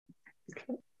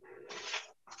All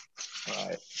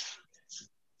right.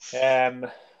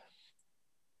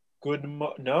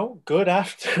 Good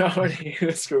afternoon.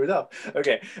 You screwed up.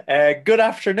 Okay. Good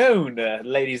afternoon,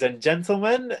 ladies and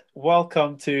gentlemen.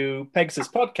 Welcome to Pegasus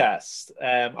Podcast.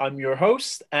 I'm your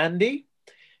host, Andy.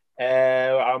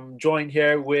 I'm joined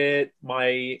here with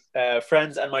my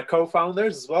friends and my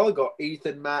co-founders as well. I've got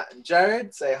Ethan, Matt, and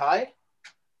Jarrod. Say hi.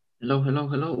 Hello, hello,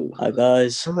 hello. Hi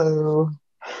guys. Hello.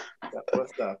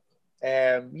 What's up?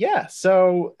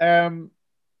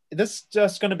 This is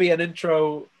just going to be an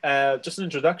intro, just an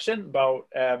introduction about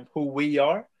who we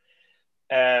are.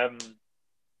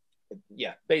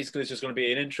 Basically, it's just going to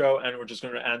be an intro, and we're just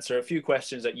going to answer a few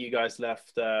questions that you guys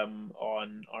left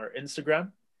on our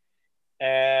Instagram.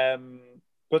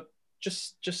 But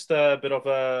just a bit of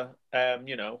a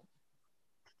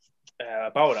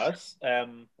about us.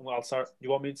 I'll start. You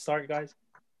want me to start, guys?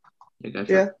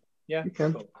 Yeah, yeah. you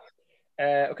can. Cool.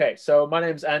 Okay, so my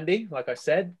name's Andy. Like I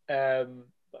said,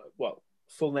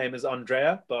 full name is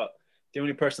Andrea, but the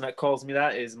only person that calls me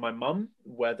that is my mum,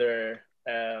 whether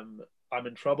I'm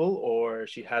in trouble or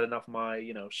she had enough of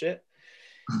my shit.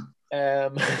 I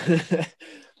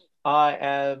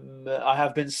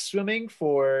have been swimming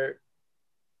for,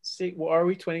 what are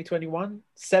we, 2021?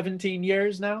 17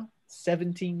 years now.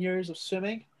 17 years of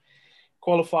swimming.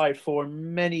 Qualified for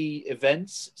many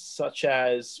events, such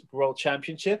as World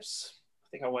Championships.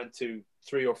 I think I went to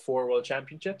 3 or 4 World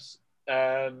Championships.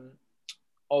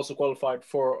 Also qualified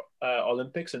for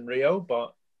Olympics in Rio,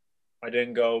 but I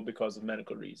didn't go because of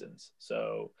medical reasons.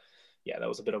 So, yeah, that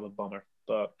was a bit of a bummer.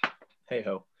 But hey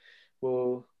ho,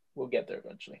 we'll get there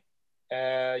eventually.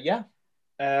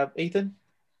 Ethan.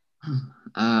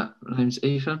 My name's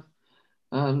Ethan.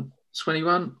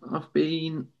 21. I've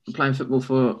been playing football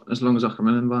for as long as I can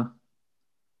remember.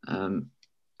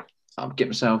 I've get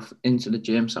myself into the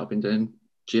gym, so I've been doing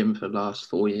gym for the last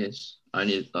 4 years.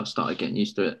 I started getting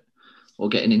used to it or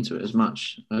getting into it as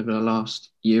much over the last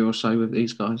year or so with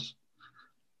these guys.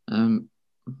 I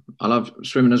love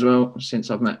swimming as well. Since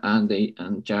I've met Andy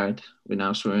and Jarrod, we're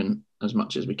now swimming as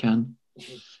much as we can.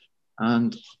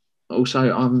 And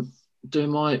also I'm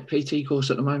doing my PT course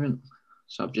at the moment.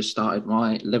 So I've just started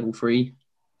my level 3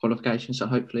 qualification. So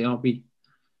hopefully I'll be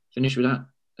finished with that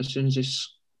as soon as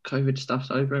this COVID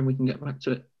stuff's over and we can get back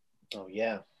to it. Oh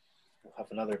yeah, we'll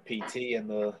have another PT in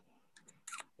the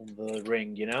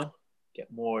ring,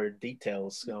 get more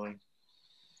details going.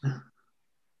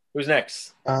 Who's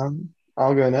next?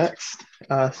 I'll go next.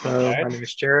 My name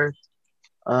is Jarrod.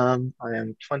 I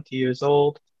am 20 years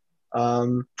old.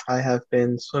 I have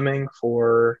been swimming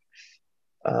for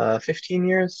 15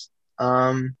 years.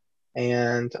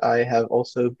 And I have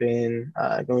also been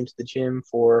going to the gym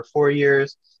for 4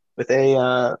 years with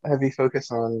a heavy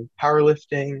focus on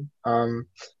powerlifting.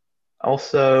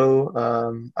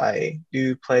 I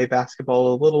do play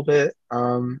basketball a little bit,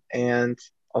 and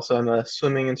also I'm a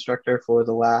swimming instructor for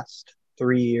the last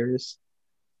 3 years.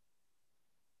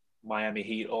 Miami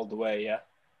Heat all the way, yeah?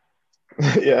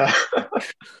 Yeah.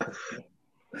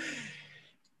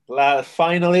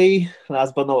 Finally,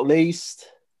 last but not least.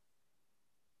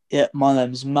 Yeah, my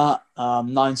name's Matt.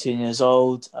 I'm 19 years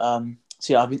old. I've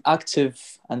been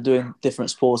active and doing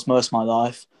different sports most of my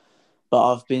life,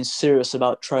 but I've been serious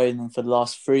about training for the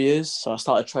last 3 years. So I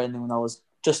started training when I was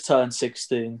just turned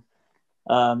 16.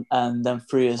 And then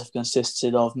 3 years have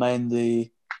consisted of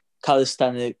mainly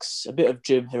calisthenics, a bit of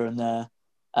gym here and there,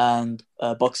 and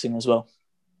boxing as well.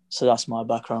 So that's my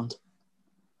background.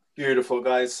 Beautiful,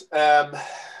 guys.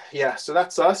 So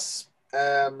that's us.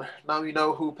 Now you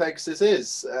know who Pegasus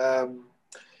is.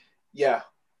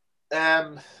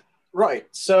 Right.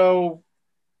 So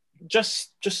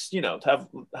just to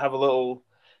have a little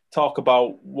talk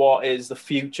about what is the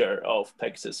future of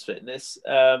Pegasus Fitness.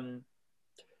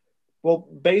 Well,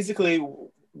 basically,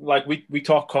 like we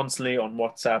talk constantly on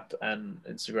WhatsApp and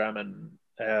Instagram and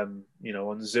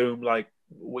on Zoom. Like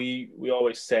we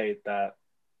always say that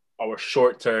our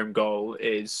short-term goal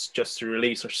is just to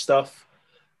release our stuff.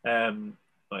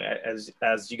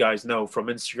 As you guys know from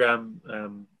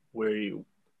Instagram,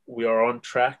 we are on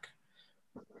track,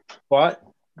 but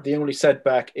the only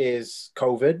setback is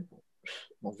COVID.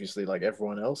 Obviously, like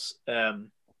everyone else,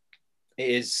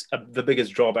 is the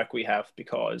biggest drawback we have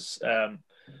because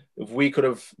if we could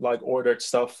have ordered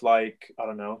stuff I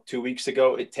don't know 2 weeks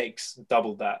ago, it takes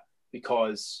double that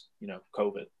because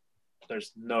COVID.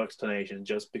 There's no explanation,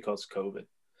 just because COVID.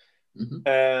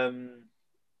 Mm-hmm.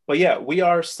 But yeah, we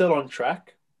are still on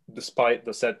track despite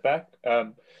the setback.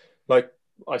 Like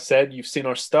I said, you've seen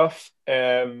our stuff.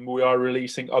 We are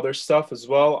releasing other stuff as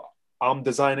well. I'm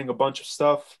designing a bunch of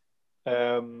stuff.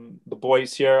 The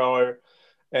boys here are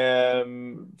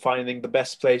finding the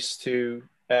best place to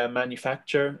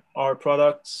manufacture our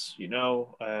products,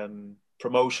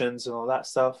 promotions and all that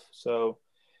stuff. So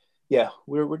yeah,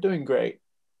 we're doing great.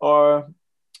 Our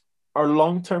our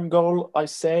long term goal, I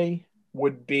say,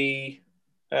 would be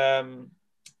don't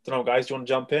know, guys. Do you want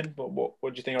to jump in?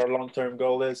 What do you think our long term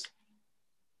goal is?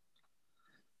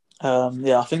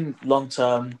 I think long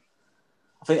term.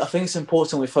 I think it's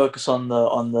important we focus on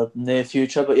the near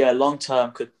future, but yeah, long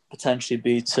term could potentially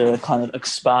be to kind of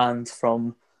expand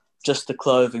from just the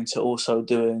clothing to also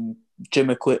doing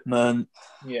gym equipment,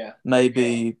 Yeah.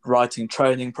 maybe writing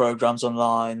training programs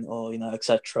online, or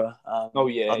etc. Oh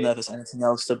yeah. I've never said anything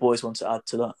else the boys want to add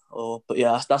to that, but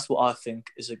yeah, that's what I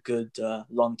think is a good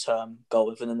long term goal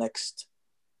within the next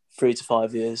 3 to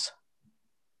 5 years.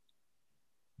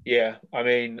 Yeah, I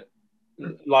mean,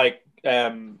 like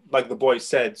the boys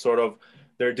said, sort of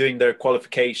they're doing their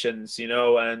qualifications,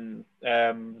 and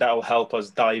that'll help us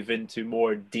dive into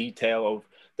more detail of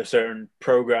the certain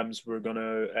programs we're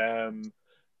gonna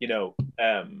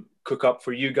cook up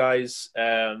for you guys.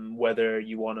 Whether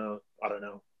you wanna, I don't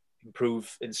know,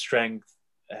 improve in strength,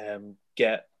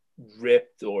 get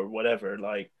ripped or whatever,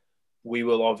 like we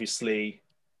will obviously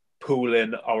pool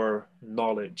in our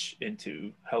knowledge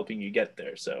into helping you get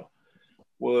there. So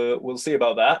we'll see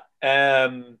about that.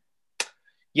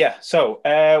 Yeah. So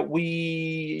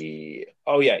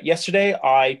yesterday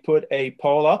I put a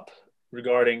poll up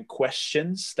regarding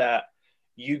questions that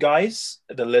you guys,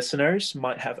 the listeners,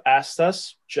 might have asked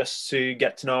us just to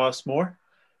get to know us more.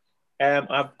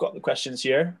 I've got the questions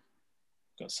here.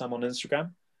 Got some on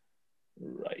Instagram.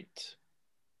 Right.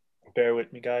 Bear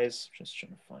with me, guys. Just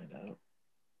trying to find out.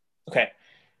 Okay.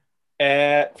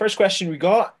 First question we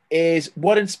got is,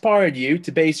 what inspired you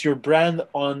to base your brand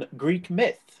on Greek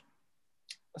myth?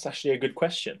 That's actually a good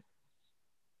question.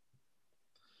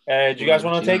 Do you guys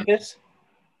want to take this?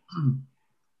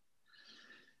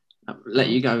 I'll let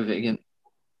you go with it again.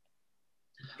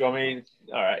 Do you want me?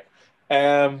 All right.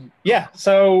 Yeah.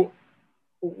 So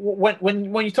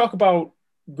when you talk about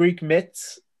Greek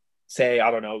myths, say,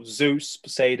 I don't know, Zeus,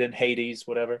 Poseidon, Hades,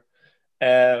 whatever.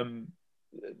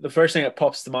 The first thing that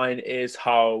pops to mind is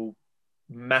how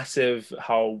massive,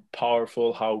 how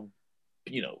powerful, how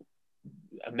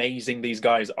amazing these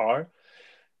guys are.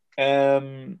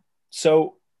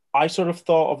 So I sort of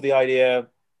thought of the idea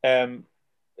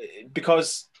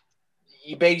because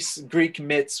you base Greek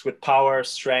myths with power,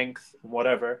 strength,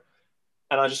 whatever,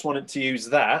 and I just wanted to use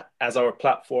that as our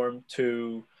platform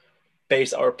to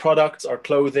base our products, our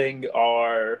clothing,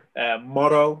 our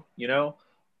motto,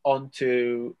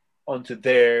 onto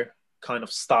their kind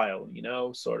of style,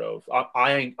 sort of.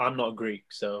 I'm not Greek,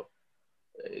 so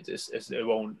it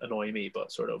won't annoy me,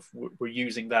 but sort of we're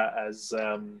using that as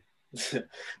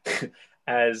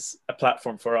as a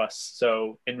platform for us.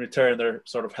 So in return, they're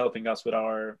sort of helping us with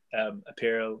our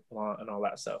apparel and all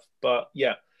that stuff. But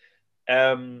yeah,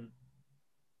 I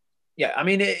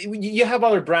mean, you have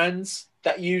other brands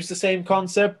that use the same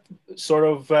concept. Sort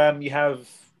of, you have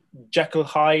Jekyll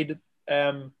Hyde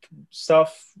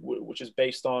stuff, which is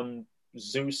based on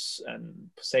Zeus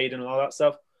and Poseidon and all that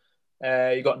stuff.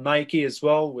 You got Nike as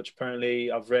well, which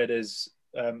apparently I've read is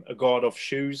a god of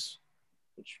shoes,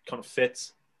 which kind of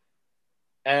fits.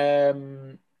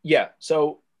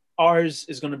 So ours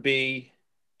is going to be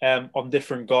on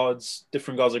different gods.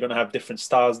 Different gods are going to have different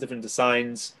styles, different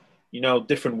designs.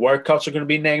 Different workouts are going to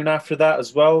be named after that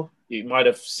as well. You might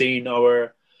have seen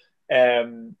our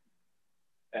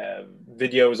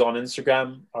videos on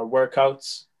Instagram, our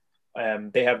workouts.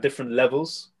 They have different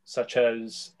levels, such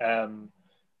as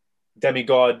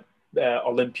demigod,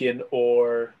 Olympian,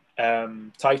 or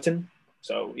Titan.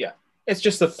 So yeah, it's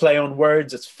just a play on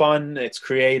words. It's fun. It's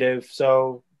creative.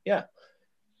 So yeah.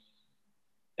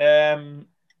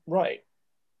 Right.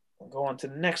 I'll go on to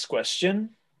the next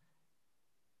question.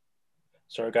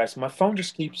 Sorry, guys. My phone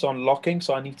just keeps on locking,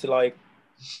 so I need to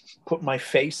put my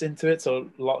face into it so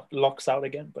it locks out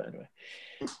again. But anyway.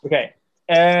 Okay.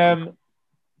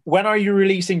 When are you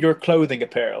releasing your clothing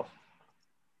apparel?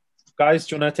 Guys,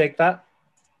 do you want to take that?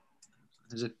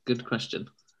 That's a good question.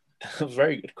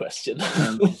 Very good question.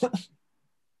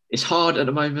 It's hard at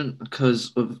the moment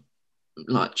because of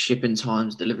shipping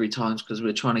times, delivery times, because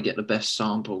we're trying to get the best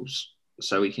samples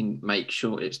so we can make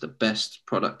sure it's the best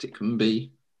product it can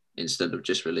be instead of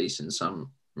just releasing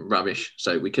some rubbish.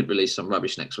 So we could release some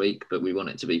rubbish next week, but we want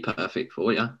it to be perfect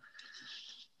for you.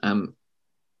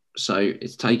 So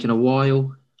it's taken a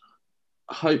while.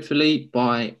 Hopefully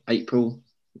by April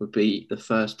would be the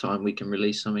first time we can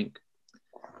release something.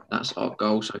 That's our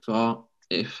goal so far,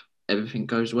 if everything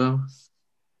goes well.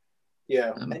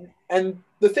 Yeah. And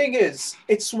the thing is,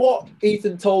 it's what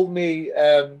Ethan told me.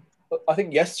 I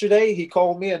think yesterday he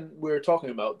called me and we were talking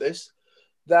about this.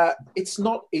 That it's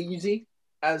not easy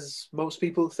as most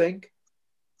people think.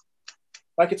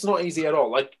 Like it's not easy at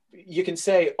all. Like you can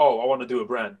say, "Oh, I want to do a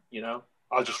brand,"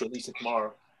 I'll just release it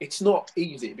tomorrow. It's not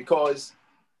easy because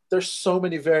there's so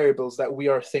many variables that we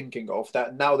are thinking of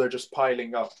that now they're just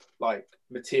piling up, like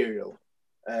material,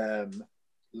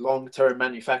 long-term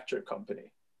manufacturer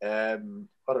company, I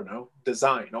don't know,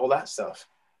 design, all that stuff.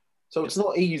 So it's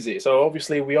not easy. So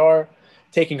obviously we are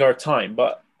taking our time,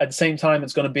 but at the same time,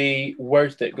 it's going to be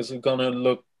worth it because it's going to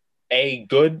look A,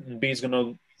 good, and B, is going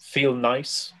to feel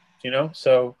nice,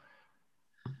 So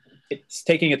it's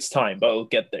taking its time, but it'll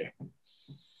get there.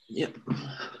 Yep.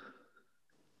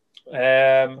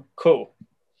 Cool.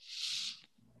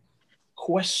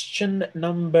 Question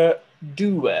number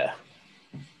 2.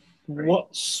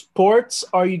 What sports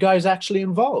are you guys actually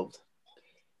involved?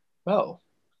 Well,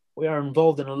 we are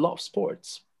involved in a lot of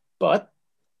sports, but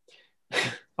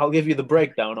I'll give you the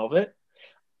breakdown of it.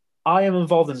 I am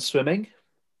involved in swimming.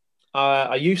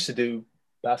 I used to do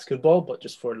basketball, but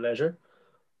just for leisure.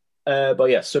 But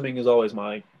yeah, swimming is always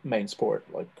my main sport.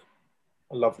 Like,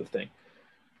 I love the thing.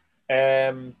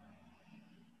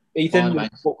 Ethan,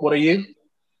 what are you?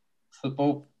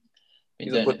 Football. Been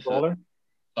He's a doing it for footballer.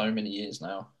 so many years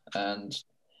now, and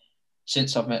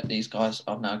since I've met these guys,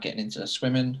 I'm now getting into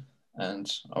swimming,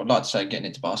 and I would like to say getting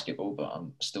into basketball, but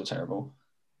I'm still terrible.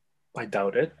 I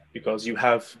doubt it, because you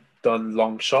have done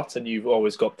long shots and you've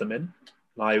always got them in.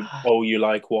 I owe you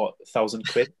like what,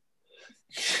 £1,000?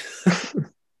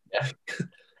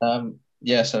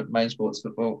 Yeah. So main sports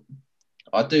football.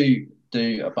 I do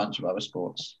a bunch of other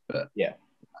sports, but yeah,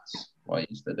 that's what I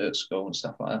used to do at school and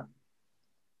stuff like that.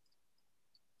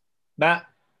 Matt?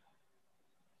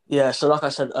 Yeah, so like I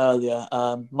said earlier,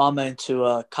 my main two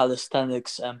are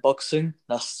calisthenics and boxing.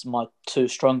 That's my two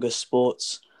strongest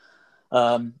sports.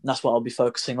 That's what I'll be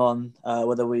focusing on,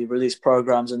 whether we release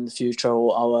programs in the future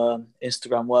or our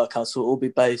Instagram workouts will all be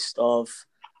based off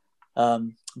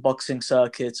boxing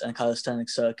circuits and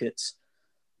calisthenics circuits.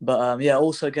 But yeah,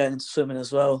 also getting into swimming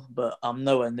as well, but I'm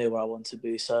nowhere near where I want to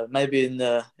be. So maybe in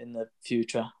the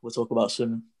future we'll talk about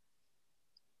swimming.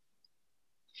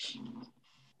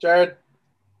 Jarrod?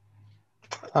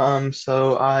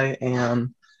 So I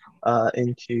am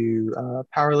into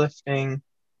powerlifting,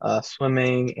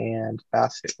 swimming, and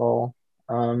basketball.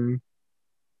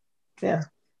 Yeah.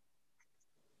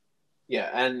 Yeah,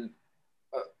 and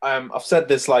I've said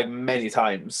this like many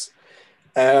times.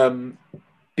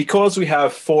 Because we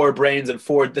have 4 brains and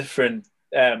 4 different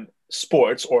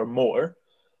sports or more,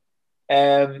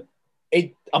 I'm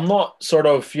not sort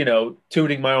of,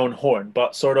 tooting my own horn,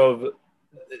 but sort of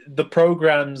the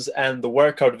programs and the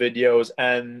workout videos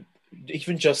and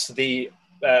even just the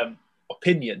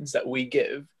opinions that we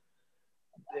give,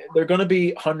 they're going to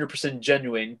be 100%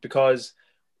 genuine because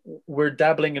we're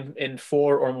dabbling in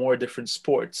 4 or more different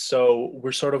sports. So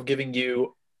we're sort of giving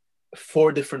you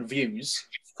 4 different views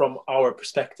from our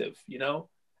perspective, and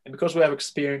because we have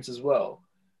experience as well,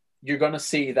 you're going to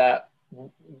see that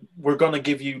we're going to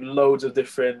give you loads of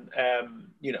different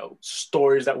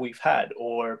stories that we've had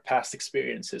or past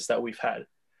experiences that we've had.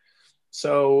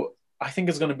 So I think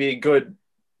it's going to be good,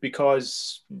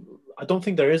 because I don't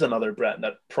think there is another brand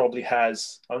that probably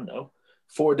has, I don't know,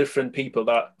 4 different people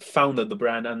that founded the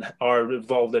brand and are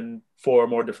involved in 4 or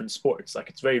more different sports. Like,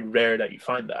 it's very rare that you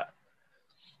find that.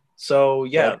 So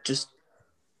yeah, just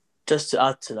to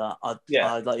add to that,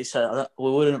 I like you said,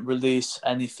 we wouldn't release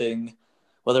anything,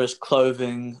 whether it's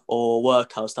clothing or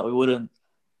workouts, that we wouldn't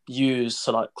use,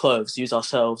 so like clothes, use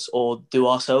ourselves or do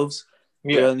ourselves.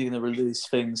 We're only going to release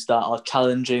things that are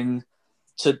challenging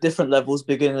to different levels,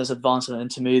 beginners, advanced, and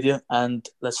intermediate, and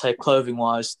let's say clothing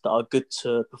wise, that are good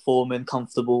to perform in,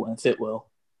 comfortable, and fit well.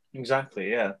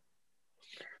 Exactly, yeah.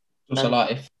 Also,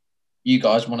 like, if you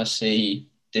guys want to see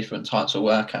different types of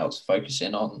workouts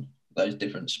focusing on those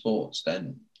different sports,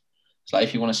 then it's like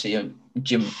if you want to see a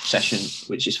gym session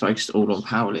which is focused all on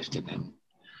powerlifting, then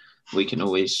we can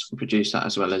always produce that,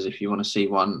 as well as if you want to see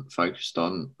one focused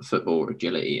on football,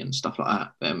 agility and stuff like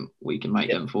that, then we can make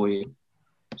them for you.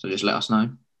 So just let us know.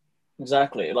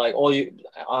 Exactly. Like,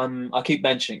 I keep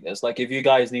mentioning this, like, if you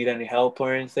guys need any help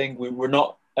or anything, we're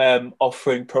not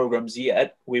offering programs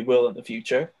yet. We will in the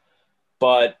future.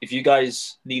 But if you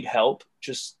guys need help,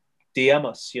 just DM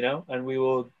us, and we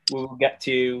will get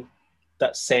to you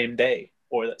that same day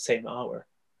or that same hour.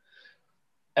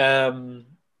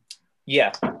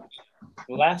 Yeah.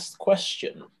 Last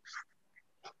question.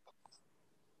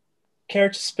 Care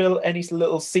to spill any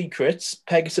little secrets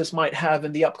Pegasus might have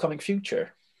in the upcoming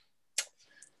future?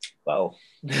 Well,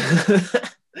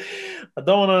 I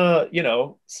don't want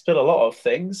to, spill a lot of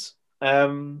things. I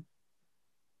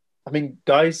mean,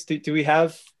 guys, do we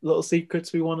have little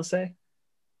secrets we want to say?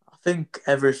 I think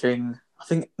everything's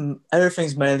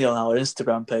mainly on our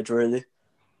Instagram page, really.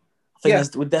 I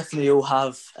think we definitely all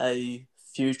have a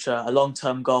future, a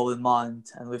long-term goal in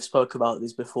mind, and we've spoke about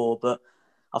this before. But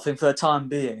I think for the time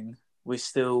being, we're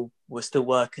still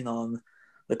working on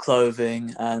the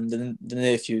clothing and the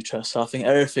near future. So I think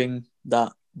everything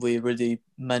that we really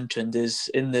mentioned is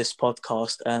in this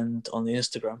podcast and on the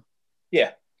Instagram.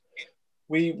 Yeah,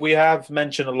 we have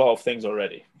mentioned a lot of things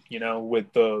already.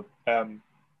 With the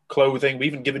clothing, we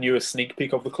even given you a sneak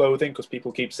peek of the clothing because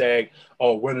people keep saying,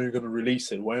 "Oh, when are you going to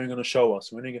release it? When are you going to show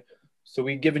us? When are you?" So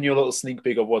we've given you a little sneak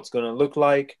peek of what's going to look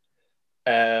like.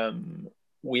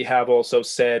 We have also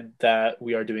said that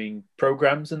we are doing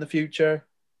programs in the future.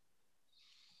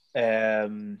 We're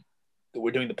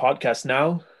doing the podcast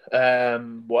now.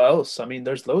 What else? I mean,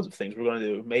 there's loads of things we're going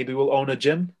to do. Maybe we'll own a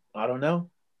gym. I don't know.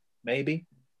 Maybe.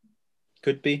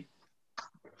 Could be.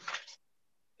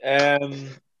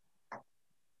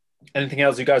 Anything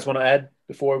else you guys want to add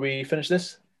before we finish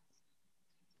this?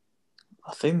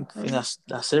 I think that's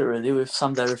it, really. We've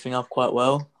summed everything up quite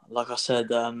well. Like I said,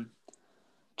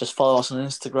 just follow us on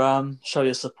Instagram, show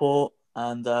your support,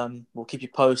 and we'll keep you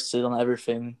posted on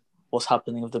everything, what's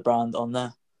happening with the brand on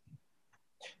there.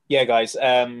 Yeah, guys.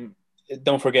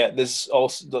 Don't forget, this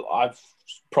also, I've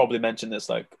probably mentioned this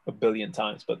like a billion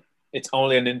times, but it's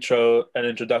only an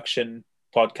introduction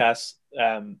podcast.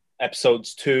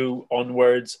 Episodes 2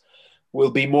 onwards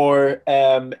will be more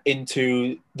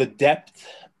into the depth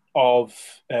of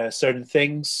certain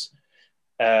things.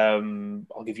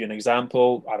 I'll give you an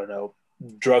example. I don't know,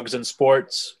 drugs and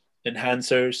sports,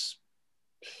 enhancers.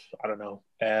 I don't know,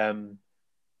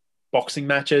 boxing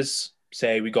matches.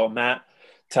 Say we got Matt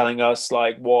telling us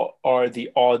like what are the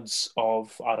odds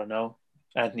of, I don't know,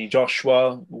 Anthony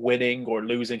Joshua winning or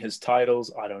losing his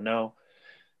titles. I don't know.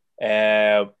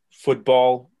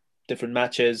 Football, different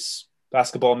matches,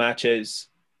 basketball matches,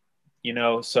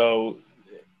 so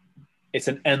it's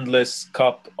an endless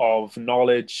cup of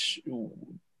knowledge.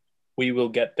 We will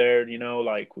get there,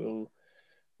 like we'll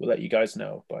let you guys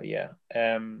know. But yeah.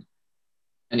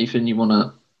 Anything you want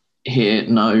to hear,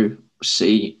 know,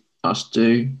 see us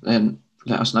do, then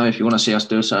let us know. If you want to see us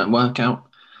do a certain workout,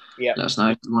 let us know.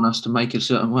 If you want us to make a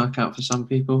certain workout for some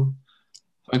people,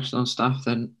 focus on stuff,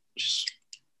 then just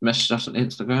message us on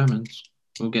Instagram and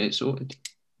we'll get it sorted.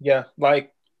 Yeah,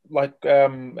 like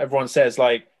everyone says,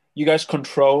 like, you guys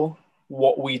control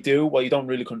what we do. Well, you don't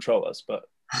really control us, but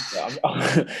yeah,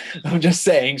 I'm just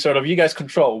saying, sort of, you guys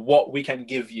control what we can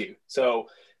give you. So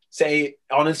say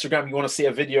on Instagram you want to see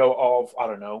a video of, I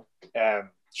don't know,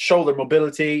 shoulder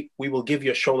mobility, we will give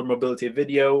you a shoulder mobility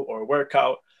video or a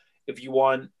workout. If you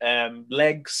want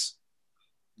legs,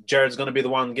 Jarrod's going to be the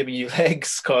one giving you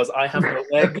legs because I have no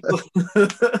legs.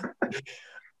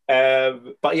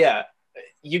 But yeah,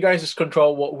 you guys just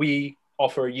control what we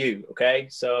offer you, okay?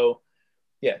 So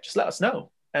yeah, just let us know.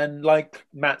 And like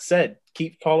Matt said,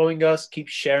 keep following us, keep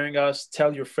sharing us,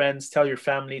 tell your friends, tell your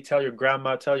family, tell your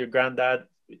grandma, tell your granddad.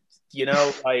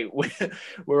 Like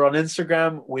we're on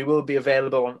Instagram. We will be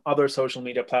available on other social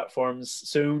media platforms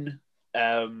soon.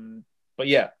 But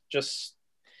yeah, just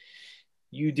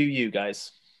you do you,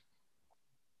 guys.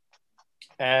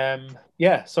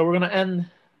 Yeah, so we're gonna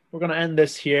end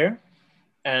this here.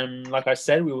 And like I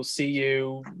said, we will see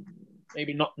you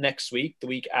maybe not next week, the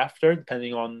week after,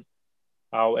 depending on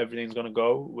how everything's going to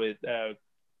go with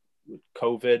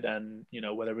COVID and,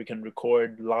 whether we can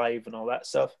record live and all that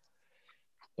stuff.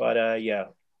 But yeah,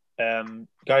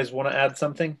 guys, want to add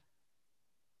something?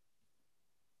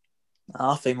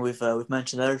 I think we've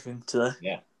mentioned everything today.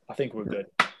 Yeah, I think we're good.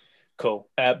 Cool.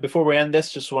 Before we end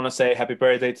this, just want to say happy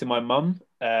birthday to my mum.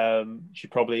 She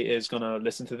probably is going to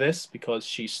listen to this because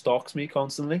she stalks me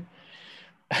constantly.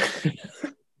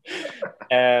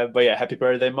 But yeah, happy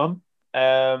birthday, Mum.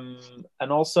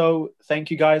 And also,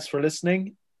 thank you guys for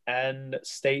listening and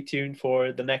stay tuned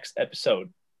for the next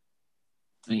episode.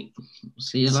 See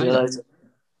you later.